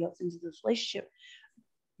bring somebody else into this relationship.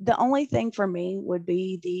 the only thing for me would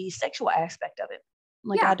be the sexual aspect of it.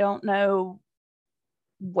 Like, Yeah. I don't know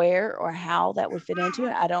where or how that would fit into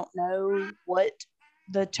it. I don't know what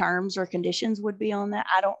the terms or conditions would be on that.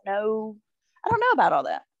 I don't know about all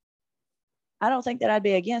that. I don't think that I'd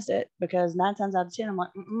be against it, because 9 times out of 10, I'm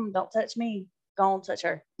like, don't touch me. Go on, touch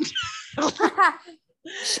her.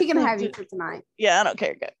 She can have you for tonight. Yeah, I don't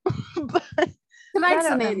care. But tonight's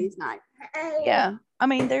the nanny's night. Yeah. I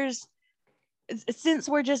mean, since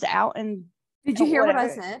we're just out and. Did you hear what I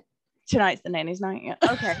said? Tonight's the nanny's night. Yeah.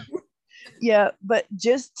 Okay. Yeah, but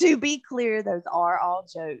just to be clear, those are all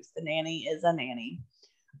jokes. The nanny is a nanny.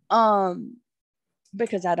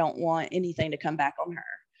 Because I don't want anything to come back on her.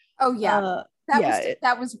 Oh yeah.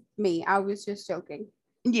 That was me. I was just joking.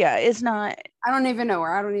 Yeah, it's not. I don't even know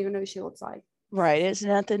her. I don't even know what she looks like. Right. It's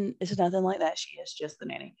nothing like that. She is just the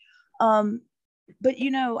nanny. But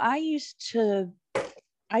I used to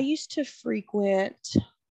frequent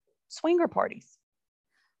swinger parties.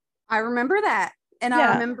 I remember that. And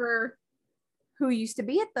I remember who used to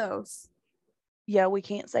be at those. Yeah, we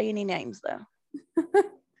can't say any names though.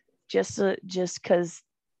 just because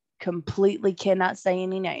completely cannot say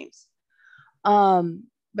any names.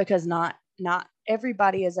 Because not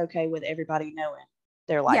everybody is okay with everybody knowing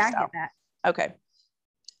their lifestyle. Yeah, I get that. Okay.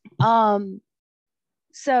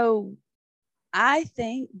 So I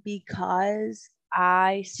think because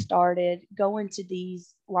I started going to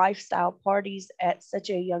these lifestyle parties at such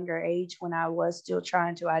a younger age, when I was still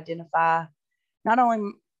trying to identify, not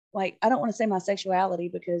only, like, I don't want to say my sexuality,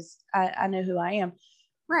 because I know who I am.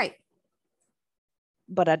 Right.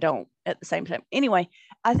 But I don't at the same time. Anyway,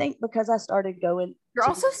 I think because I started going. You're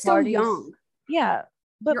also so young. Yeah.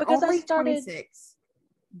 But You're because I started 26.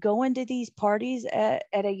 Going to these parties at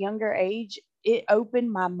a younger age, it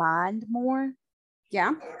opened my mind more.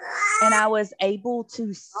 Yeah. And I was able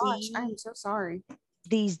to see. I'm so sorry.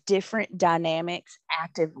 These different dynamics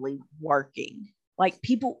actively working. Like,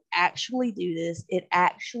 people actually do this. It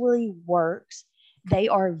actually works. They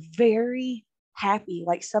are very happy.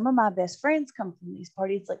 Like, some of my best friends come from these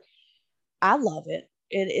parties. Like, I love it.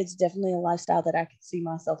 It's definitely a lifestyle that I could see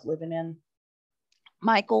myself living in.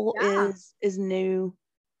 Michael is new,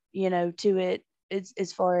 to it. It's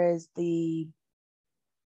as far as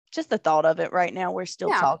just the thought of it right now. We're still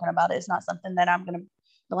talking about it. It's not something that I'm going to be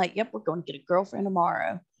like, yep, we're going to get a girlfriend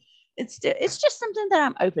tomorrow. It's just something that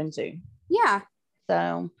I'm open to. Yeah.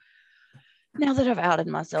 So now that I've outed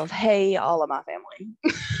myself, hey, all of my family.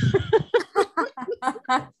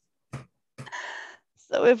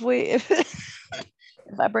 So if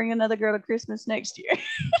I bring another girl to Christmas next year,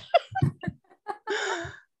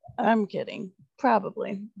 I'm kidding,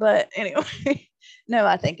 probably. But anyway, no,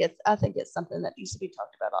 I think it's something that needs to be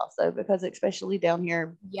talked about also, because especially down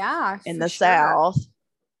here, in the South,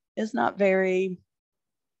 it's not very.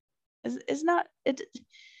 It's not.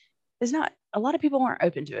 A lot of people aren't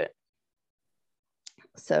open to it.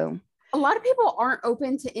 So a lot of people aren't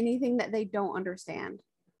open to anything that they don't understand.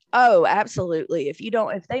 Oh, absolutely. If they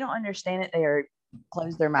don't understand it, they are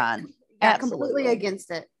close their mind. Yeah, completely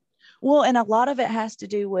against it. Well, and a lot of it has to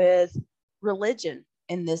do with religion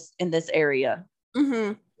in this area.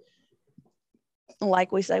 Mm-hmm.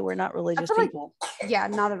 Like we say, we're not religious people. Yeah,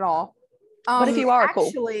 not at all. But if you are,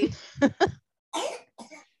 actually, cool.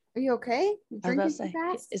 Are you okay? I was about to say,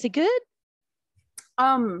 is it good?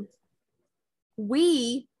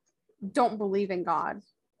 We don't believe in God.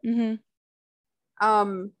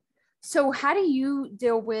 Mm-hmm. So how do you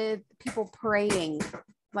deal with people praying,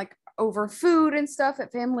 like, over food and stuff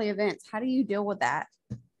at family events? How do you deal with that?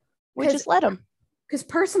 We just let them. Because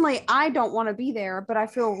personally, I don't want to be there, but I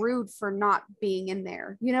feel rude for not being in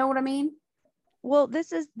there. You know what I mean? Well,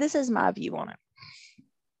 this is my view on it.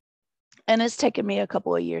 And it's taken me a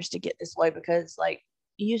couple of years to get this way, because, like,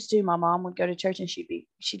 used to, my mom would go to church and she'd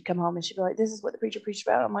come home and she'd be like, this is what the preacher preached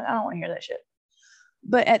about. I'm like, I don't want to hear that shit.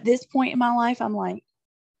 But at this point in my life, I'm like,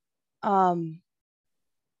 I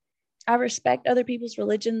respect other people's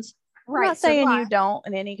religions. Right. I'm not saying you don't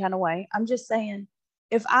in any kind of way. I'm just saying,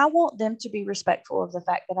 if I want them to be respectful of the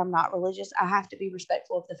fact that I'm not religious, I have to be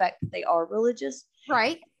respectful of the fact that they are religious.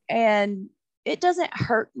 Right. And it doesn't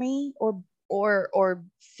hurt me or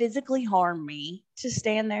physically harm me to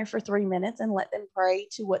stand there for 3 minutes and let them pray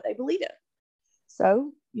to what they believe in.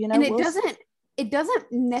 So, and it doesn't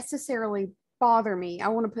necessarily bother me. I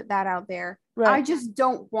want to put that out there. Right. I just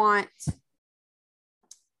don't want,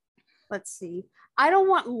 I don't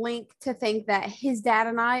want Link to think that his dad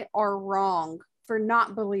and I are wrong for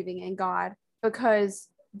not believing in God, because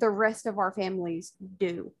the rest of our families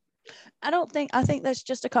do. I think that's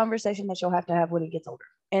just a conversation that you'll have to have when he gets older.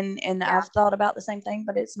 And I've thought about the same thing,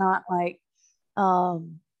 but it's not like,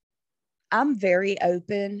 I'm very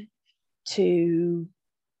open to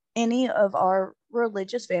any of our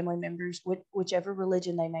religious family members, whichever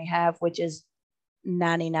religion they may have, which is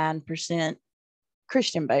 99%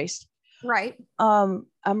 Christian based. Right. I'm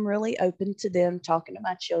really open to them talking to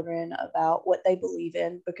my children about what they believe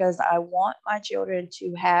in, because I want my children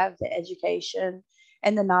to have the education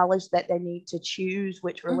and the knowledge that they need to choose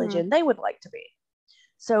which religion they would like to be.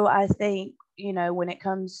 So I think, when it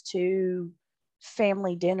comes to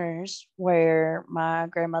family dinners where my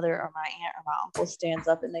grandmother or my aunt or my uncle stands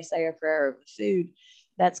up and they say a prayer over food,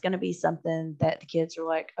 that's going to be something that the kids are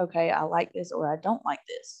like, okay, I like this or I don't like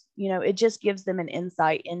this. It just gives them an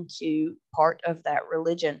insight into part of that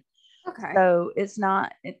religion. Okay. So it's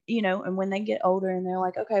not, and when they get older and they're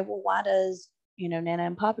like, okay, well, why does, Nana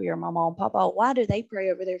and Poppy or Mama and Papa, why do they pray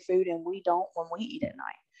over their food and we don't when we eat at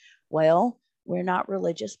night? Well, we're not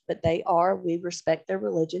religious, but they are. We respect their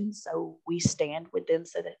religion, so we stand with them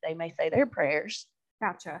so that they may say their prayers.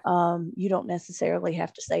 Gotcha. You don't necessarily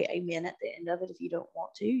have to say amen at the end of it if you don't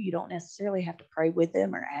want to. You don't necessarily have to pray with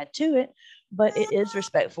them or add to it, but it is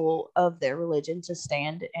respectful of their religion to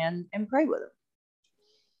stand and pray with them.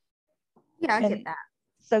 Yeah, I get that.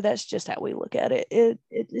 So that's just how we look at it.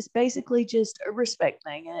 It's basically just a respect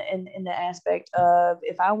thing in the aspect of,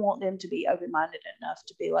 if I want them to be open-minded enough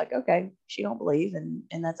to be like, okay, she don't believe and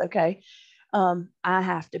that's okay. I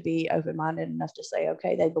have to be open-minded enough to say,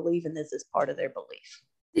 okay, they believe in this as part of their belief.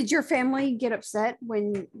 Did your family get upset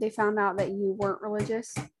when they found out that you weren't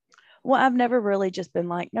religious? Well, I've never really just been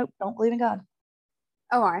like, nope, don't believe in God.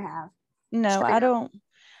 Oh, I have. No,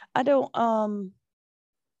 I don't.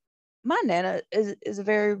 My Nana is a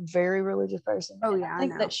very, very religious person. Oh, yeah, I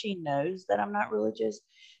think that she knows that I'm not religious.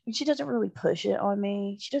 And she doesn't really push it on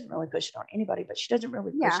me. She doesn't really push it on anybody, but she doesn't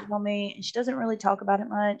really push it on me. And she doesn't really talk about it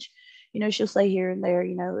much. She'll say here and there,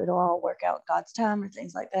 it'll all work out God's time or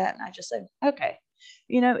things like that. And I just say, okay.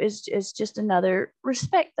 It's just another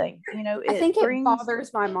respect thing. I think it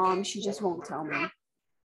bothers my mom. She just won't tell me.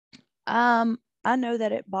 I know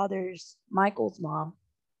that it bothers Michael's mom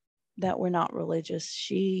that we're not religious.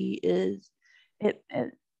 She is it,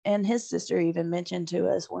 and his sister even mentioned to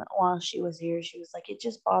us while she was here, she was like, it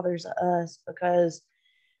just bothers us because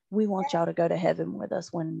we want y'all to go to heaven with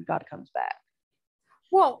us when God comes back.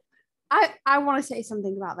 Well, I want to say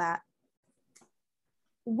something about that.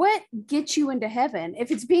 What gets you into heaven? If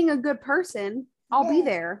it's being a good person, I'll be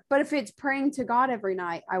there. But if it's praying to God every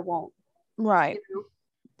night, I won't. Right.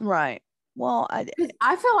 Right. Well,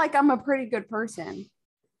 I feel like I'm a pretty good person.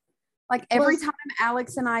 Like every time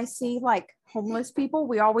Alex and I see like homeless people,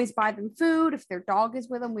 we always buy them food. If their dog is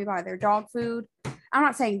with them, we buy their dog food. I'm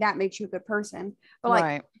not saying that makes you a good person, but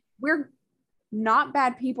like we're not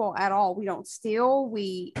bad people at all. We don't steal.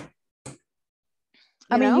 You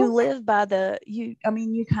live by you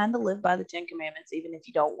kind of live by the 10 Commandments, even if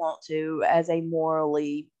you don't want to, as a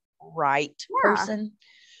morally right person.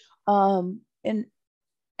 And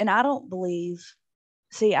I don't believe,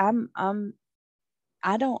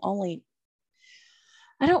 I don't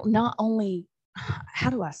not only, how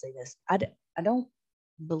do I say this? I don't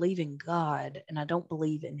believe in God, and I don't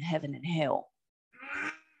believe in heaven and hell.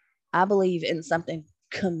 I believe in something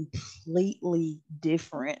completely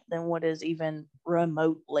different than what is even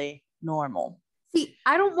remotely normal. See,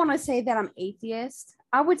 I don't want to say that I'm atheist.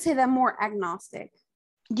 I would say that I'm more agnostic.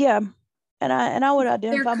 Yeah. And I would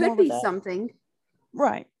identify there more could with be that. Something.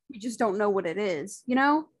 Right. You just don't know what it is,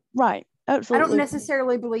 Right. Absolutely. I don't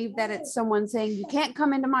necessarily believe that it's someone saying you can't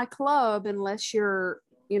come into my club unless you're,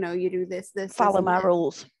 you do this, follow my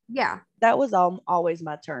rules. Yeah. That was always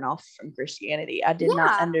my turn off from Christianity. I did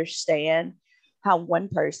not understand how one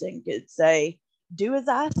person could say, do as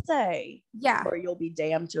I say, or you'll be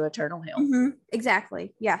damned to eternal hell. Mm-hmm.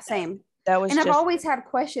 Exactly. Yeah, same. And I've always had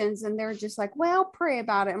questions, and they're just like, well, pray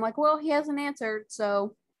about it. I'm like, well, he hasn't answered,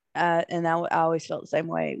 so. And I always felt the same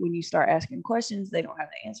way. When you start asking questions, they don't have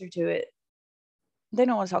the answer to it. They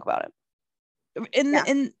don't want to talk about it.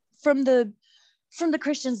 And from the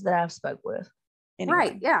Christians that I've spoke with, anyway.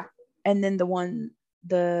 Right? Yeah. And then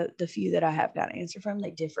the few that I have got an answer from,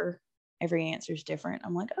 they differ. Every answer is different.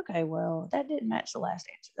 I'm like, okay, well, that didn't match the last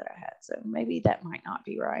answer that I had, so maybe that might not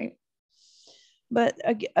be right. But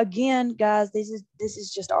again, guys, this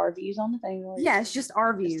is just our views on the thing. Yeah, it's just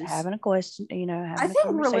our views. Just having a question, I think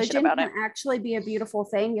religion can actually be a beautiful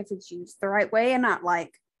thing if it's used the right way and not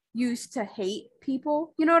like used to hate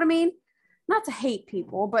people. You know what I mean? Not to hate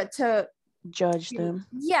people, but to judge them.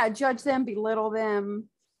 Yeah, judge them, belittle them.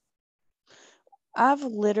 I've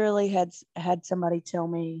literally had somebody tell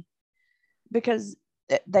me, because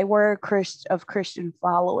they were of Christian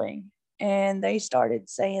following, and they started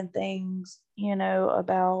saying things,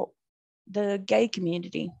 about the gay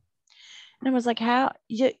community. And I was like, I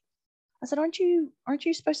said, aren't you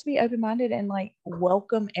supposed to be open-minded and like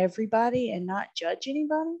welcome everybody and not judge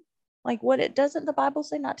anybody? Like, doesn't the Bible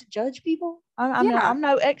say not to judge people? I'm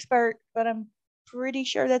no expert, but I'm pretty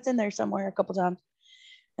sure that's in there somewhere a couple times.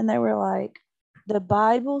 And they were like, the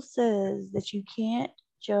Bible says that you can't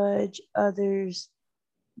judge others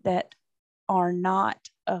that are not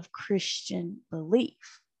of Christian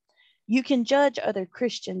belief. You can judge other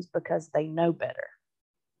Christians because they know better.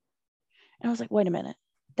 And I was like, wait a minute.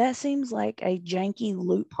 That seems like a janky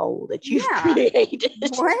loophole that you've created.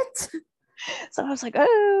 What? So I was like,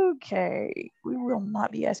 okay, we will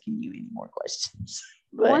not be asking you any more questions.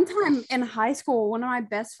 But one time in high school, one of my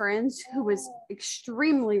best friends who was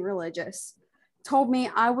extremely religious told me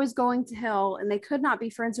I was going to hell and they could not be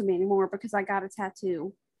friends with me anymore because I got a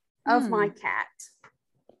tattoo of my cat.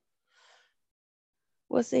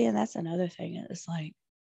 Well, see, and that's another thing. It's like,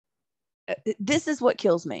 this is what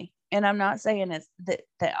kills me. And I'm not saying it's that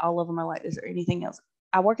all of them are like this or anything else.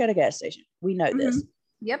 I work at a gas station. We know this.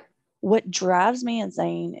 Yep. What drives me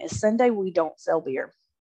insane is Sunday we don't sell beer.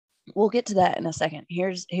 We'll get to that in a second.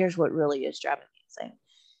 Here's what really is driving me insane.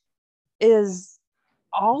 Is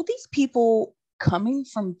all these people coming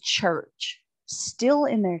from church still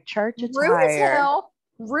in their church attire. Rude as hell.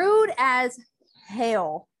 Rude as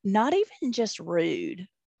hell. Not even just rude,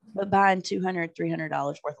 but buying $200, $300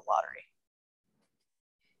 worth of lottery.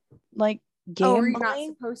 Like gambling. Oh, you're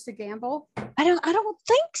not supposed to gamble? I don't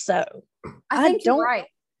think so. I think you're right.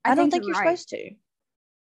 I don't think you're supposed to.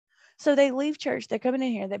 So they leave church, they're coming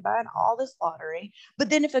in here, they're buying all this lottery. But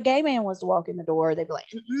then if a gay man was to walk in the door, they'd be like,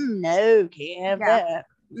 no, can't have that.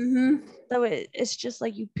 So it's just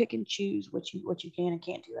like you pick and choose what you can and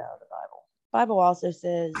can't do out of the Bible. The Bible also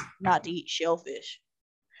says not to eat shellfish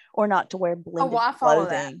or not to wear blended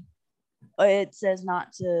clothing. It says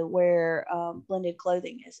not to wear blended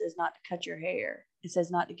clothing. It says not to cut your hair. It says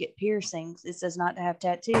not to get piercings. It says not to have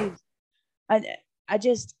tattoos. I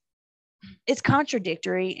just, it's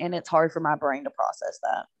contradictory and it's hard for my brain to process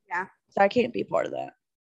that. Yeah. So I can't be part of that.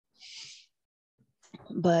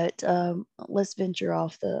 But let's venture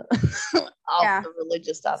off the the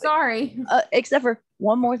religious topic. Sorry. Except for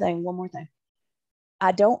one more thing.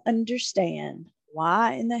 I don't understand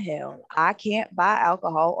why in the hell I can't buy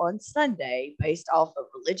alcohol on Sunday based off of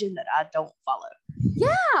religion that I don't follow.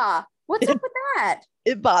 Yeah. What's up with that?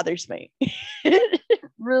 It bothers me. It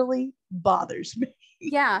really bothers me.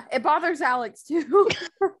 Yeah, it bothers Alex too. Like,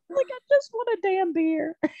 I just want a damn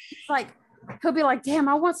beer. It's like, he'll be like, damn,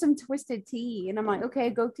 I want some twisted tea. And I'm like, okay,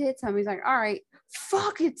 go get some. He's like, all right,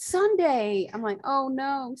 fuck, it's Sunday. I'm like, oh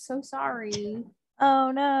no, so sorry.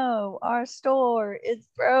 Oh no, our store is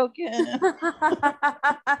broken.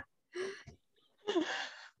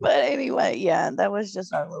 But anyway, yeah, that was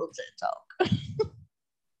just our little TED talk.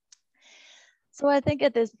 So I think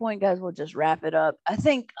at this point, guys, we'll just wrap it up. I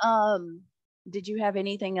think, did you have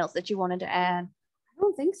anything else that you wanted to add? I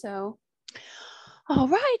don't think so. All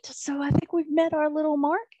right. So I think we've met our little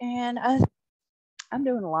mark, and I'm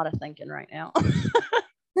doing a lot of thinking right now.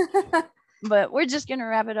 But we're just going to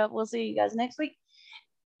wrap it up. We'll see you guys next week.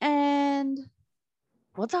 And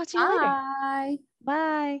we'll talk to you later.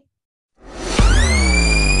 Bye.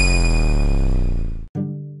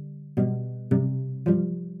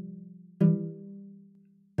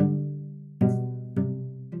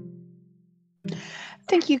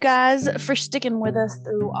 Thank you guys for sticking with us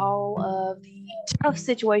through all of the tough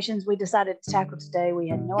situations we decided to tackle today. We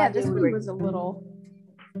had no idea. This one was a little.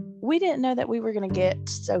 We didn't know that we were going to get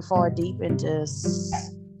so far deep into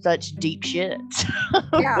such deep shit.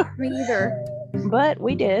 Yeah, me either. But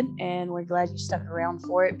we did, and we're glad you stuck around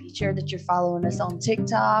for it. Be sure that you're following us on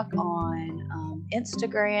TikTok, on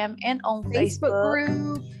Instagram, and on Facebook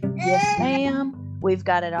group. Yes, ma'am. We've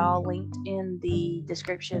got it all linked in the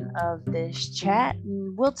description of this chat.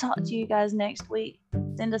 And we'll talk to you guys next week.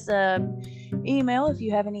 Send us an email if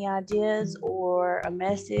you have any ideas or a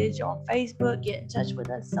message on Facebook. Get in touch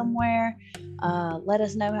with us somewhere. Let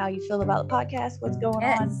us know how you feel about the podcast, what's going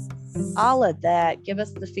on. All of that. Give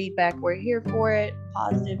us the feedback. We're here for it.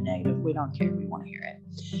 Positive, negative. We don't care. We want to hear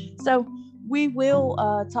it. So we will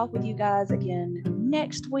talk with you guys again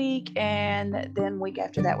next week. And then week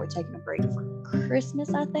after that, we're taking a break for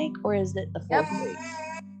Christmas, I think. Or is it the 4th week?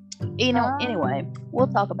 Anyway, we'll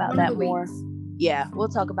talk about that more. Yeah, we'll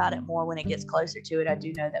talk about it more when it gets closer to it. I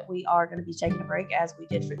do know that we are going to be taking a break as we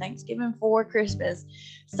did for Thanksgiving for Christmas.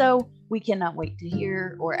 So we cannot wait to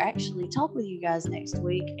hear or actually talk with you guys next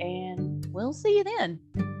week. And we'll see you then.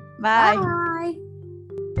 Bye.